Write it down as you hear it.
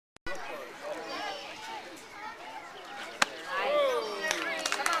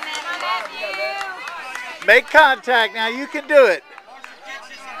Make contact now. You can do it.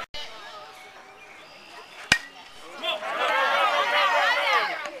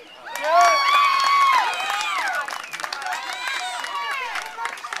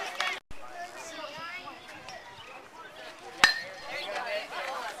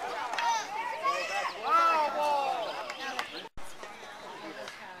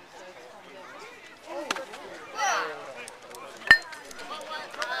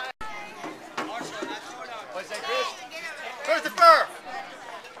 Christopher!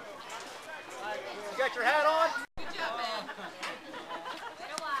 You got your hat on? Good job, man.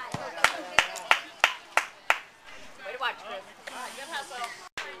 Way to watch, Chris. Good hustle.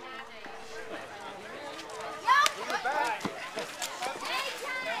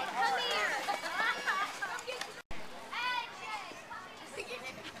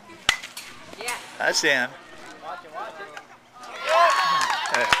 Yeah. That's in. Watch it.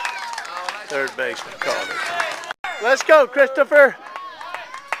 Hey, third baseman called it. Let's go, Christopher.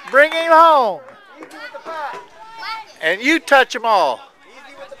 Bring him home. Easy with the bat. And you touch them all.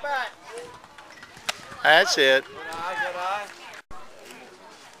 Easy with the bat. That's it. Good eye.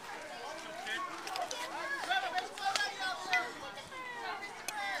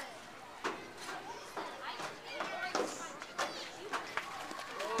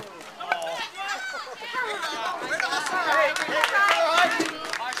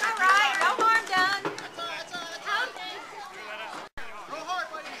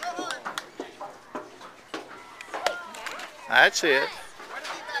 That's it.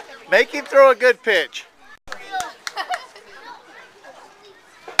 Make him throw a good pitch.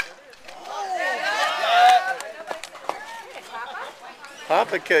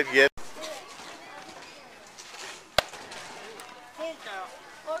 Papa could get.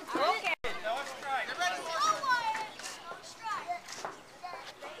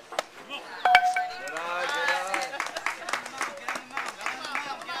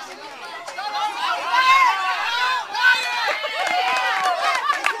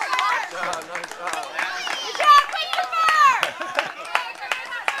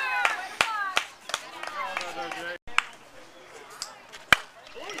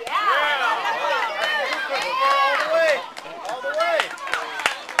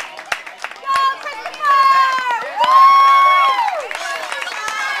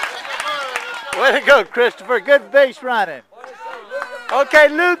 Way to go, Christopher. Good base running. Okay,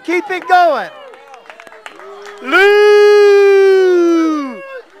 Lou, keep it going. Lou!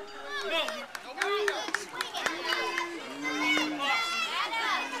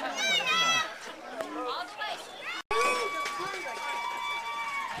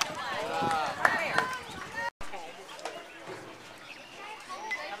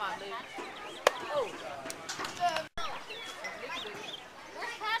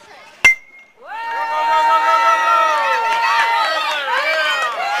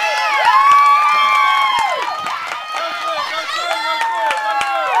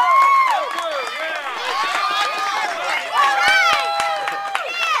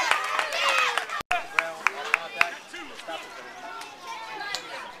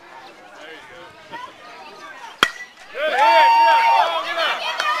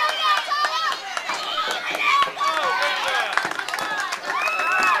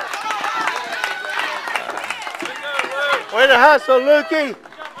 Way to hustle, Lukey.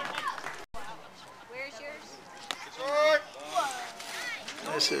 Where's yours?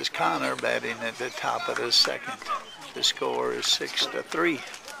 This is Connor batting at the top of the second. The score is 6-3. Good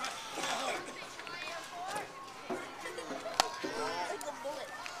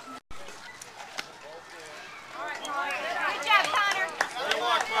job, Connor. Good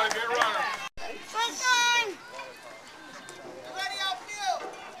luck, buddy. Good runner. Sunshine. Ready outfield.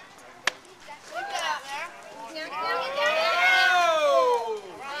 Good job there.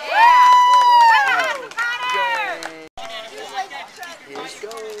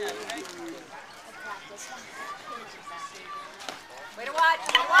 Way to watch.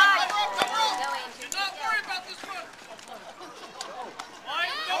 Go, Andrew. Don't worry about this one.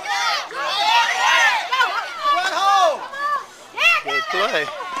 Run home. Good play.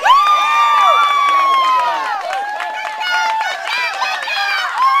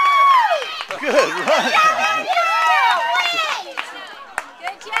 Good run.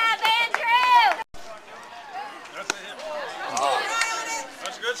 Good job, Andrew.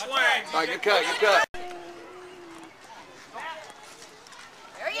 That's a good swing. All right, good cut.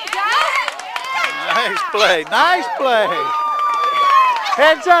 There you go. Nice play. Nice play.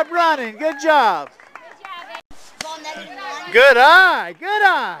 Heads up running. Good job. Good eye. Good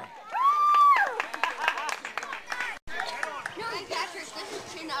eye.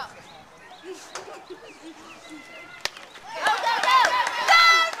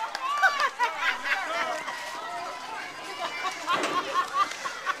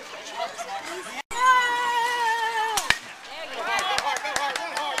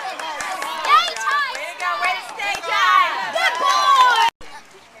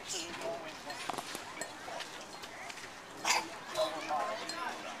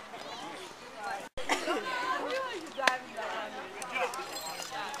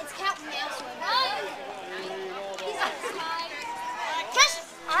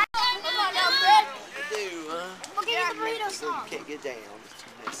 Can't get down. It's too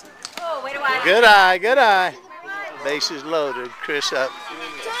messy. Oh, wait a while. Good eye, good eye. Bases loaded. Chris up.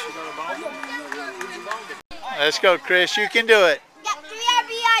 Let's go, Chris. You can do it. Got 3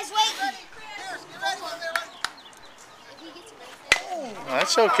 RBIs waiting.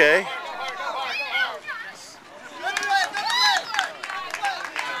 That's okay.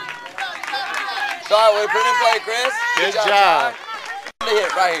 Sorry, we put in play, Chris. Good job.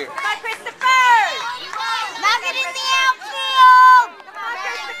 Hit right here. Come on, Christopher. Knock it in the outfield. Come on,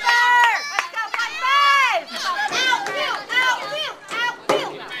 Christopher. Let's go, 1-5.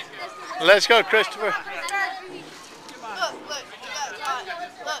 Outfield. Let's go, Christopher.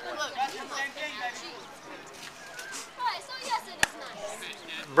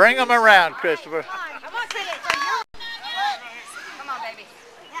 Bring them around, Christopher. Come on, baby.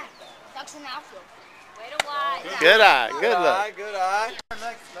 Yeah. Ducks in the outfield. Wait a while. Good eye, good look. Good eye.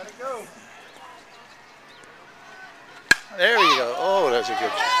 Let it go. There you go. Oh, that's a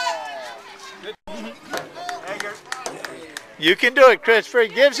good job. You can do it, Christopher. He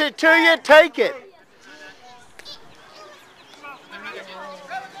gives it to you, take it.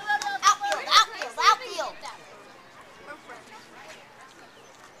 Outfield.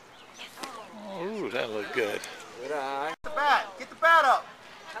 Ooh, that looked good. Good eye. Get the bat up.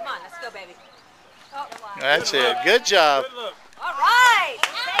 Come on, let's go, baby. Oh, That's it. Good job. Good look. all right.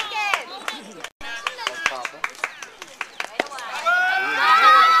 Take it.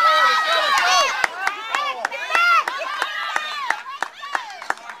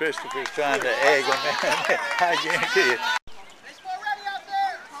 Christopher's trying to egg him. I guarantee you. Baseball ready out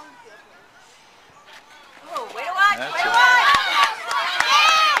there. Oh, wait a while. That's Wait a it. while.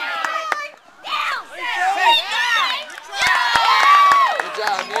 Good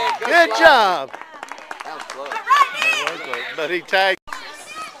job, Nick. Good slide. job. That was close. But he tagged. Get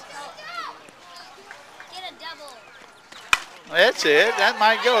a double. That's it. That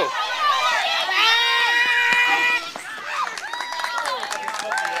might go.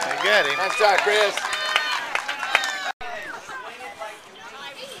 I got him. Nice try, Chris.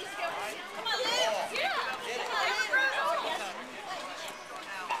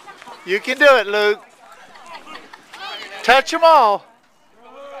 You can do it, Luke. Touch them all.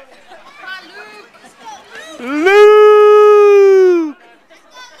 Luke!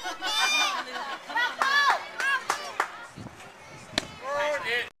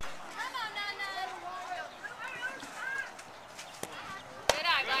 Good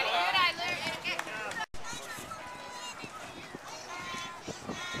eye, buddy. Good eye,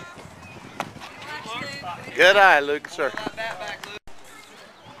 Luke. Good eye, Luke, sir.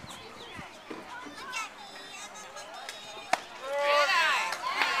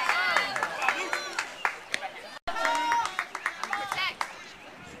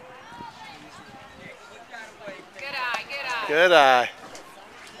 Good eye.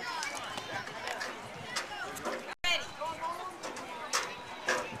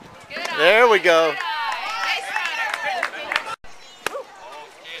 There we go.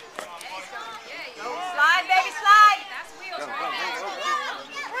 Slide, baby, slide. That's wheels right there.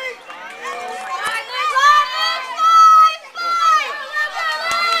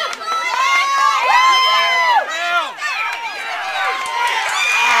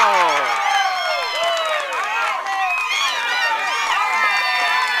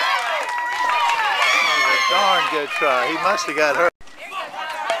 Darn good try. He must have got hurt.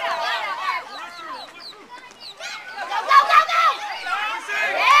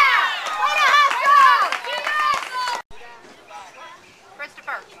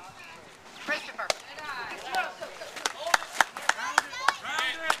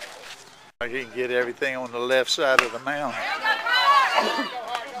 He can get everything on the left side of the mound.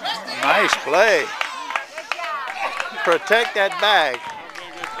 Nice play. Protect that bag.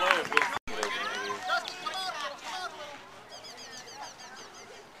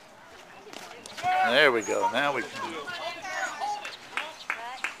 There we go. Now we can.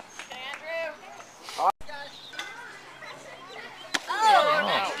 Oh,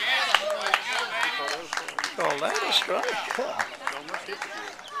 that a strike.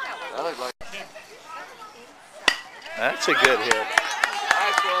 That looked like That's a good hit.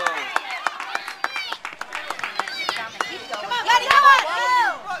 Nice one. Daddy, come on!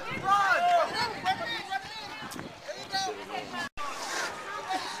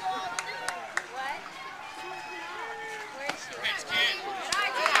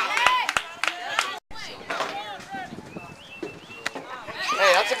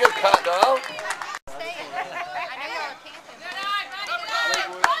 Hey, that's a good cut, though.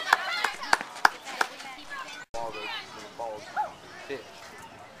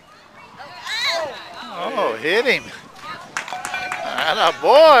 Oh, hit him. And a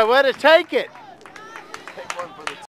boy, way to take it.